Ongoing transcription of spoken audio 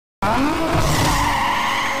So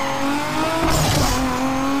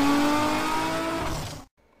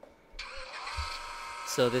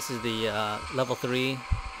this is the level 3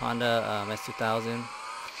 Honda S2000.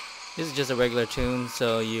 This is just a regular tune,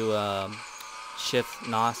 so you shift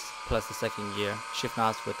NOS plus the second gear, shift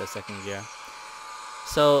NOS with the second gear.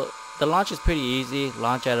 So the launch is pretty easy.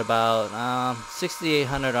 Launch at about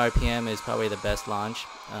 6,800 RPM is probably the best launch.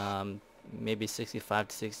 Maybe 65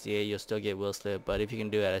 to 68 you'll still get wheel slip, but if you can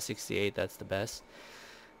do it at 68, that's the best.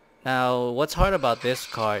 Now what's hard about this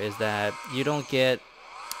car is that you don't get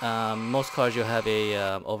most cars you'll have a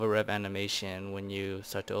over rev animation when you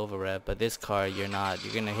start to over rev, but this car you're not.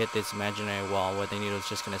 You're gonna hit this imaginary wall where the needle is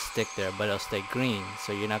just gonna stick there, but it'll stay green,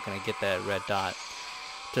 so you're not gonna get that red dot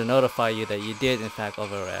to notify you that you did in fact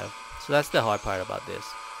over rev. So that's the hard part about this.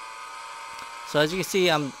 So as you can see,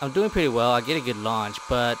 I'm doing pretty well. I get a good launch,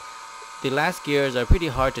 but the last gears are pretty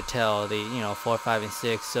hard to tell, the 4, 5, and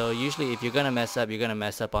 6. So usually if you're gonna mess up, you're gonna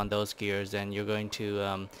mess up on those gears, and you're going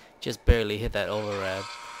to just barely hit that over rev.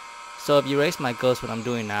 So if you race my Ghost, what I'm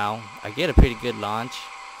doing now, I get a pretty good launch,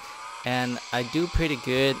 and I do pretty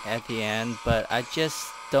good at the end, but I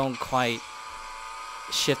just don't quite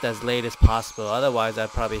shift as late as possible. Otherwise I'd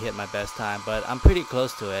probably hit my best time, but I'm pretty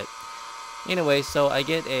close to it. Anyway, so I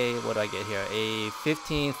get a, what do I get here, a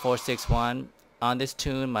 15.461. On this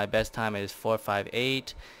tune my best time is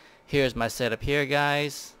 4.58. Here's my setup here,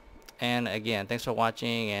 guys. And again, thanks for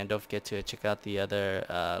watching, and don't forget to check out the other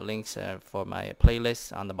links for my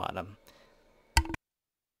playlist on the bottom.